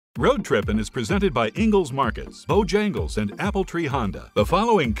Road Trippin' is presented by Ingalls Markets, Bojangles, and Apple Tree Honda. The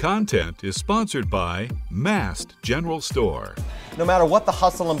following content is sponsored by Mast General Store. No matter what the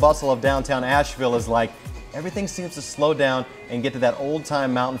hustle and bustle of downtown Asheville is like, everything seems to slow down and get to that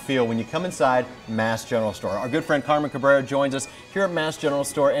old-time mountain feel when you come inside Mast General Store. Our good friend Carmen Cabrera joins us here at Mast General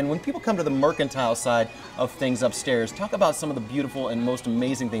Store, and when people come to the mercantile side of things upstairs, talk about some of the beautiful and most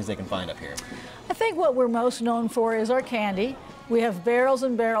amazing things they can find up here. I think what we're most known for is our candy. We have barrels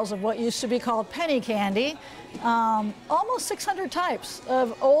and barrels of what used to be called penny candy. Almost 600 types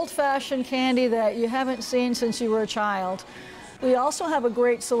of old-fashioned candy that you haven't seen since you were a child. We also have a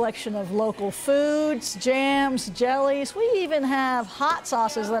great selection of local foods, jams, jellies. We even have hot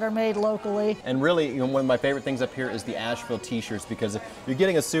sauces that are made locally. And really, one of my favorite things up here is the Asheville t-shirts, because if you're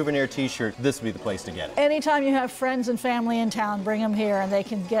getting a souvenir t-shirt, this would be the place to get it. Anytime you have friends and family in town, bring them here and they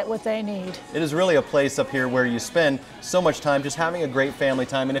can get what they need. It is really a place up here where you spend so much time just having a great family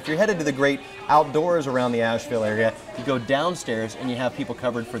time. And if you're headed to the great outdoors around the Asheville area, you go downstairs and you have people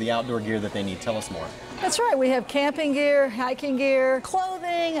covered for the outdoor gear that they need. Tell us more. That's right. We have camping gear, hiking gear,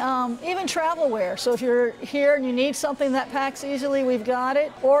 clothing, even travel wear. So if you're here and you need something that packs easily, we've got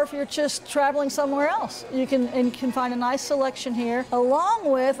it. Or if you're just traveling somewhere else, you can find a nice selection here, along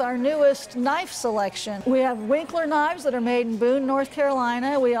with our newest knife selection. We have Winkler knives that are made in Boone, North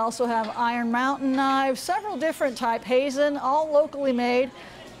Carolina. We also have Iron Mountain knives, several different types, Hazen, all locally made.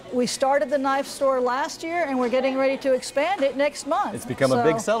 We started the knife store last year, and we're getting ready to expand it next month. It's become a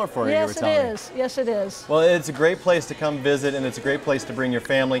big seller for you, yes, you were telling me. Yes, it is. Well, it's a great place to come visit, and it's a great place to bring your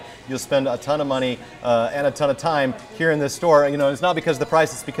family. You'll spend a ton of money and a ton of time here in this store. You know, it's not because of the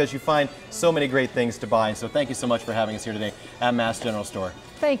price, it's because you find so many great things to buy. So thank you so much for having us here today at Mast General Store.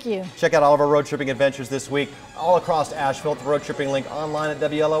 Thank you. Check out all of our road tripping adventures this week all across Asheville. The road tripping link online at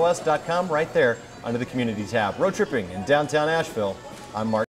WLOS.com right there under the community tab. Road tripping in downtown Asheville. I'm Mark.